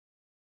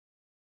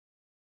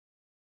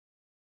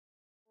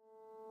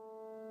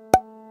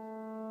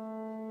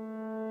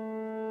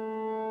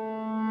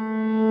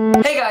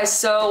guys,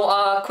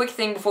 so quick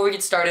thing before we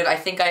get started. I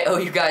think I owe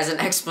you guys an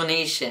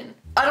explanation.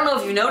 I don't know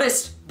if you've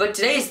noticed, but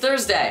today's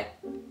Thursday,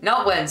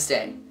 not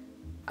Wednesday.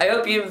 I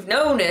hope you've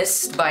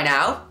noticed by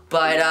now,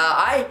 but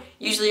I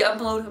usually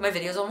upload my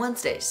videos on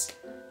Wednesdays,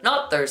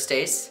 not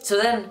Thursdays.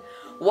 So then,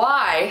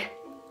 why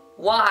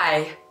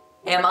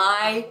am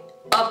I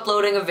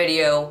uploading a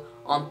video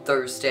on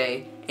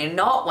Thursday and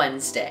not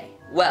Wednesday?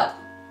 Well,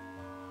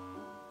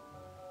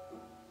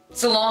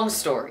 it's a long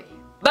story.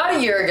 About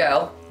a year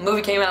ago, a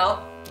movie came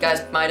out. You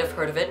guys might have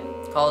heard of it.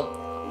 It's called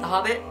The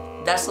Hobbit,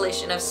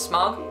 Desolation of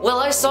Smaug. Well,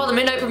 I saw the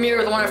midnight premiere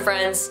with one of my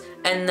friends,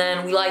 and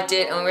then we liked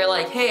it, and we were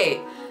like, hey,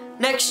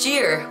 next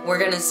year, we're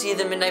gonna see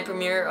the midnight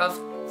premiere of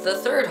the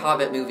third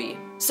Hobbit movie.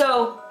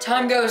 So,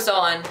 time goes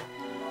on,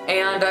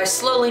 and I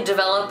slowly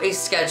develop a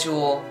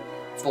schedule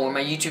for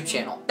my YouTube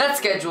channel. That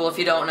schedule, if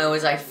you don't know,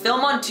 is I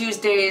film on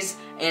Tuesdays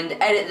and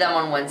edit them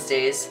on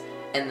Wednesdays,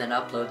 and then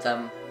upload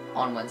them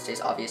on Wednesdays,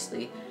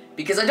 obviously,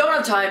 because I don't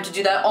have time to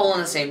do that all in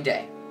the same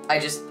day. I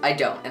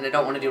don't, and I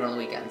don't want to do it on the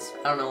weekends.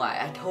 I don't know why.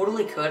 I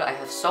totally could. I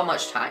have so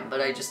much time, but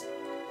it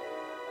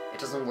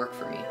doesn't work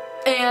for me.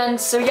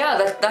 And so yeah,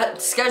 that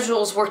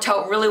schedule's worked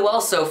out really well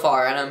so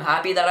far, and I'm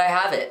happy that I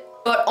have it.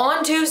 But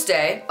on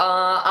Tuesday,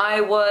 I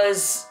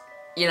was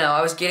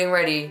getting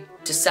ready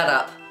to set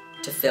up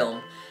to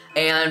film,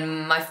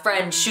 and my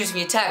friend shoots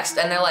me a text,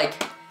 and they're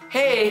like,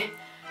 hey,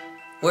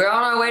 we're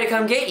on our way to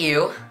come get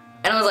you.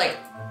 And I was like,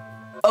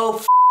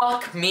 oh,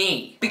 fuck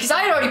me. Because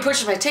I had already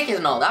purchased my ticket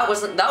and all. That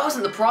wasn't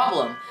the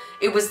problem.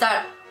 It was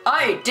that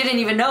I didn't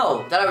even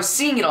know that I was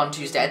seeing it on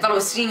Tuesday. I thought I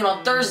was seeing it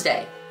on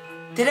Thursday.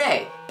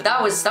 Today. But that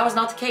was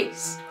not the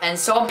case. And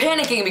so I'm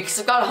panicking because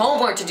I've got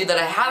homework to do that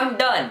I haven't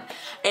done.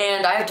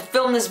 And I have to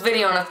film this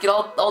video and I have to get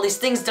all these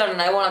things done,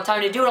 and I won't have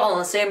time to do it all on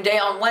the same day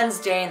on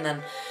Wednesday, and then,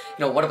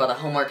 you know, what about the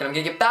homework? And I'm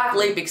gonna get back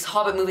late because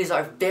Hobbit movies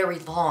are very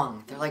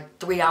long. They're like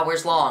 3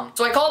 hours long.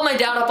 So I called my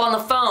dad up on the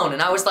phone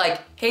and I was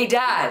like, hey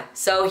Dad,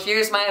 so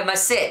here's my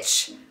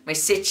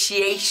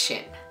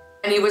situation.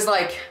 And he was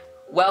like,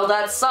 well,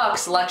 that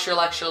sucks. Lecture. And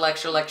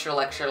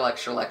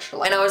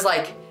I was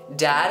like,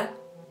 Dad,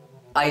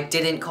 I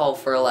didn't call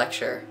for a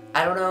lecture.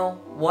 I don't know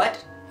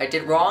what I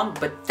did wrong,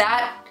 but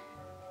that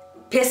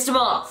pissed him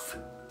off.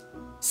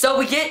 So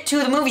we get to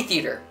the movie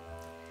theater,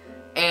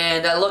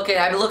 and I look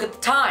at the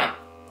time,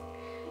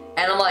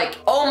 and I'm like,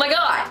 oh my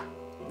god,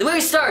 the movie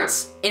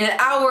starts in an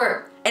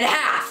hour and a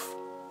half.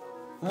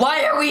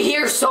 Why are we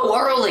here so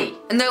early?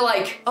 And they're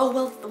like, oh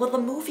well the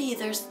movie,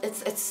 there's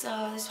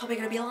probably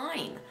gonna be a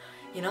line,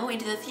 you know,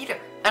 into the theater.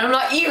 And I'm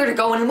not eager to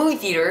go in the movie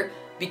theater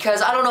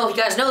because I don't know if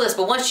you guys know this,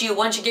 but once you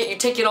get your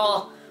ticket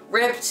all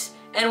ripped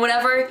and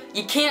whatever,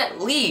 you can't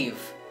leave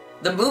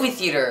the movie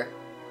theater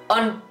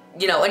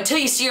until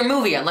you see your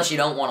movie, unless you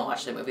don't want to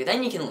watch the movie,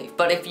 then you can leave.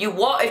 But if you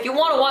want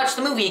to watch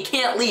the movie, you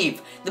can't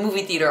leave the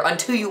movie theater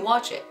until you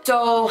watch it.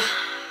 So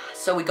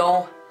we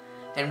go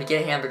and we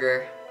get a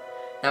hamburger.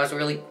 That was a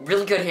really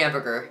good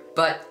hamburger.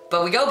 But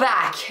we go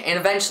back, and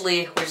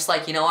eventually we're just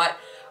like, you know what?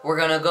 We're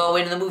gonna go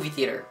into the movie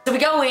theater. So we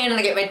go in and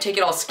I get my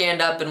ticket all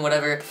scanned up and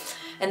whatever.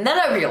 And then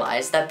I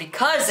realized that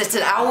because it's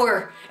an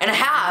hour and a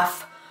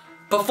half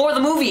before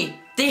the movie,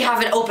 they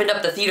haven't opened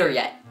up the theater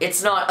yet.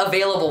 It's not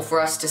available for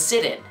us to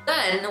sit in.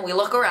 Then we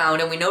look around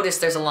and we notice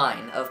there's a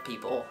line of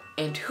people.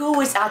 And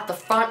who is at the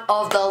front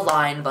of the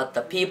line but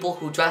the people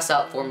who dress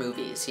up for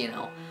movies, you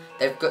know?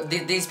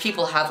 These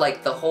people have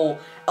like the whole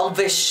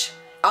elvish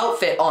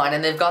outfit on,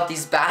 and they've got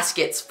these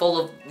baskets full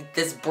of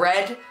this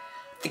bread.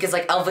 I think it's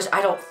like elvish,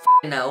 I don't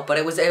know, but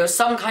it was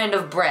some kind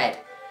of bread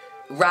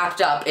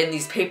wrapped up in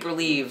these paper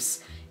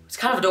leaves. It was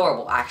kind of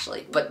adorable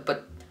actually,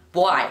 but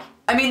why?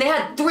 I mean, they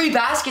had 3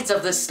 baskets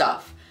of this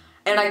stuff,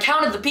 and I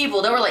counted the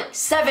people. There were like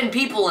 7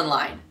 people in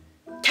line.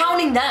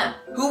 Counting them.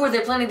 Who were they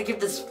planning to give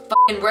this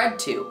fucking bread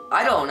to?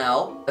 I don't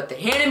know. But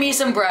they handed me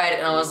some bread,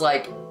 and I was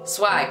like,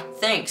 swag,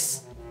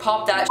 thanks.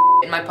 Pop that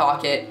in my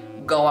pocket,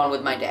 go on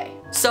with my day.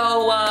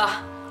 So,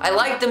 I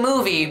liked the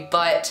movie,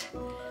 but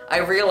I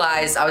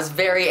realized I was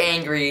very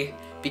angry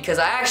because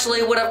I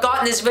actually would have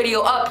gotten this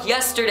video up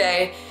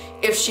yesterday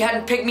if she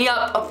hadn't picked me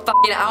up a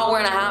fucking hour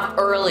and a half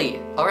early.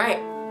 Alright,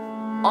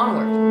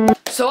 onward.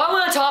 So I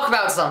want to talk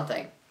about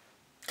something,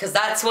 because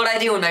that's what I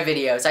do in my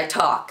videos, I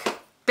talk.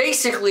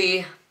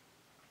 Basically,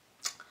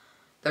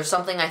 there's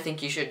something I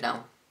think you should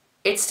know.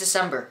 It's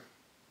December.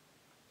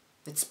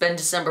 It's been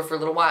December for a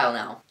little while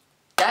now.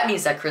 That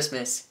means that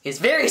Christmas is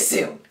very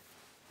soon.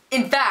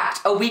 In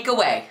fact, a week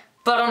away.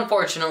 But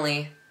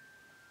unfortunately,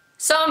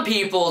 some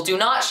people do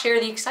not share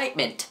the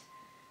excitement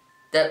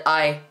that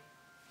I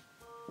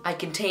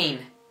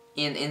contain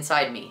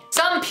inside me.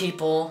 Some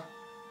people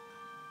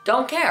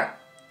don't care.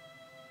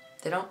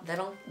 They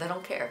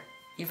don't care.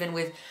 Even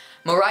with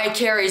Mariah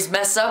Carey's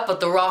mess up at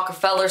the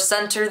Rockefeller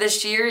Center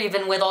this year,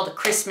 even with all the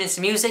Christmas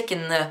music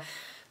and the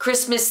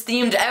Christmas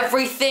themed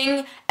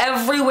everything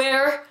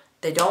everywhere,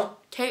 they don't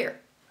care.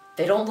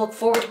 They don't look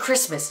forward to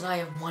Christmas, and I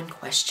have one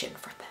question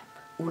for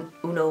them.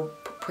 Uno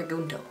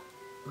pregunto.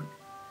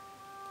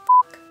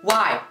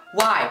 Why?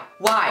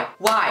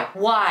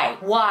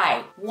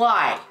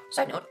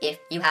 Side note, if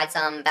you had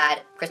some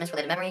bad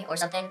Christmas-related memory or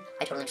something,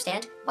 I totally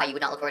understand why you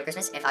would not look forward to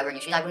Christmas. If I were in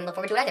your shoes, I wouldn't look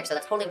forward to it either, so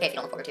that's totally okay if you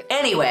don't look forward to it.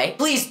 Anyway,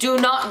 please do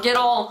not get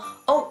all,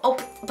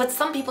 but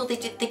some people, they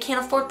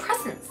can't afford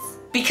presents.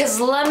 Because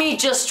let me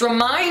just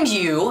remind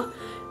you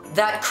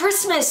that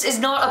Christmas is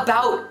not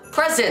about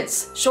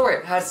presents. Sure,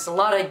 it has a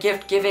lot of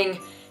gift-giving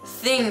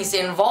things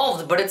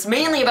involved, but it's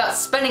mainly about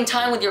spending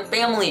time with your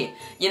family,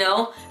 you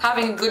know?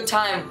 Having a good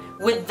time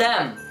with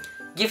them.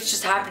 Gifts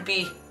just happen to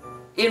be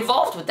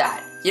involved with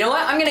that. You know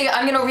what? I'm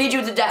gonna read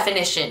you the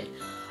definition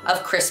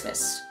of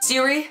Christmas.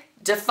 Siri,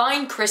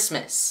 define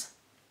Christmas.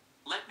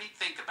 Let me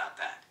think about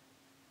that.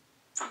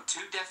 From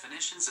two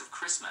definitions of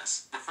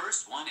Christmas, the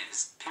first one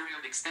is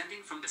period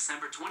extending from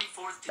December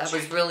 24th to That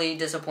was really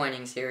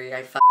disappointing, Siri.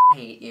 I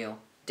hate you.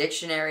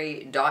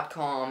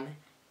 Dictionary.com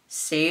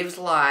saves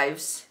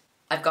lives.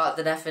 I've got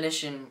the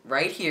definition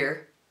right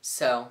here.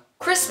 So,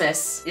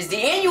 Christmas is the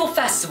annual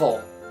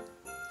festival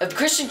of the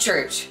Christian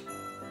Church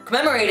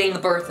commemorating the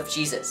birth of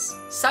Jesus.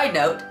 Side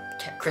note,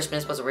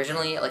 Christmas was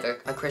originally like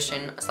a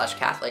Christian /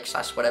 Catholic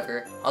 /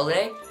 whatever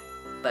holiday,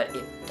 but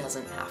it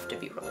doesn't have to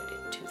be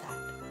related to that.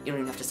 You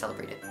don't even have to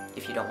celebrate it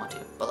if you don't want to,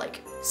 but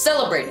like,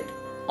 celebrated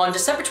on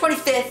December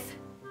 25th,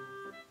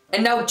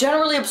 and now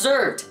generally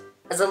observed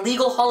as a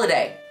legal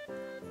holiday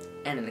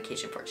and an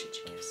occasion for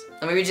exchanging gifts.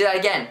 Let me read you that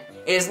again.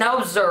 It is now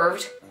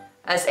observed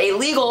as a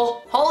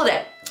legal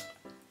holiday.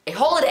 A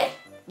holiday.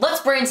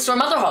 Let's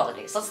brainstorm other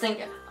holidays. Let's think,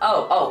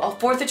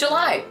 4th of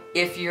July,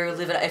 if you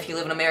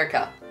live in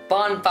America.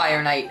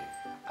 Bonfire night,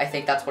 I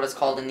think that's what it's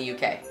called in the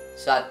UK.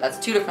 So that's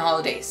two different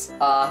holidays.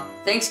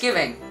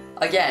 Thanksgiving,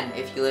 again,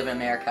 if you live in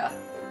America.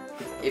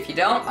 If you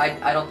don't,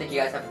 I don't think you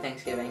guys have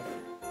Thanksgiving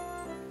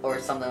or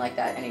something like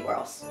that anywhere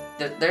else.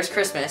 There's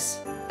Christmas,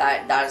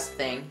 that is the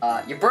thing.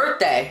 Your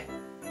birthday,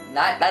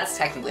 that's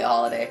technically a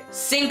holiday.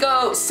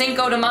 Cinco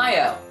de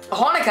Mayo,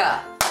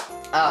 Hanukkah,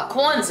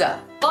 Kwanzaa,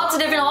 lots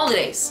of different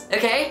holidays,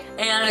 okay?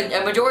 And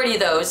a majority of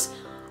those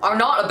are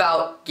not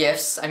about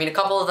gifts. I mean, a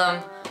couple of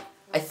them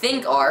I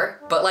think are,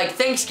 but like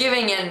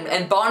Thanksgiving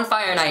and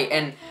Bonfire Night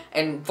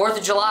and 4th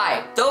of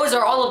July, those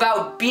are all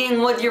about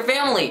being with your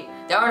family.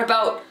 They aren't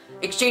about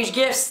exchange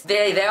gifts.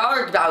 They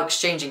are about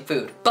exchanging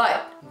food,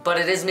 but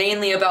it is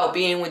mainly about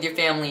being with your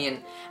family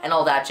and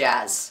all that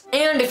jazz.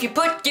 And if you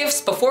put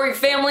gifts before your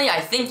family, I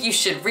think you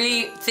should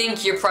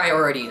rethink your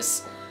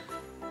priorities,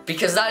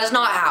 because that is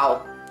not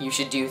how you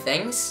should do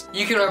things.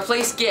 You can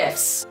replace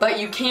gifts, but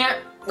you can't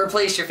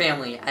replace your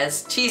family.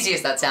 As cheesy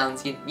as that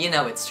sounds, you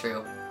know it's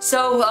true.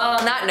 So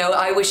on that note,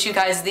 I wish you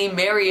guys the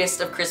merriest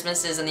of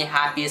Christmases and the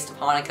happiest of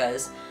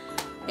Hanukkahs.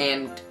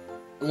 And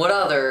what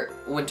other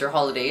winter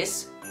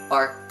holidays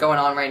are going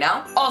on right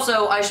now.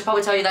 Also, I should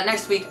probably tell you that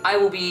next week I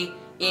will be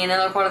in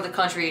another part of the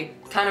country,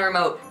 kind of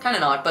remote, kind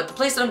of not, but the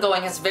place that I'm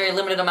going has a very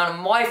limited amount of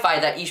Wi-Fi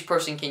that each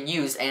person can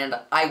use, and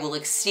I will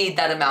exceed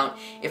that amount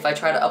if I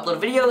try to upload a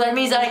video. That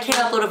means that I can't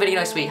upload a video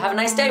next week. Have a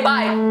nice day,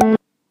 bye!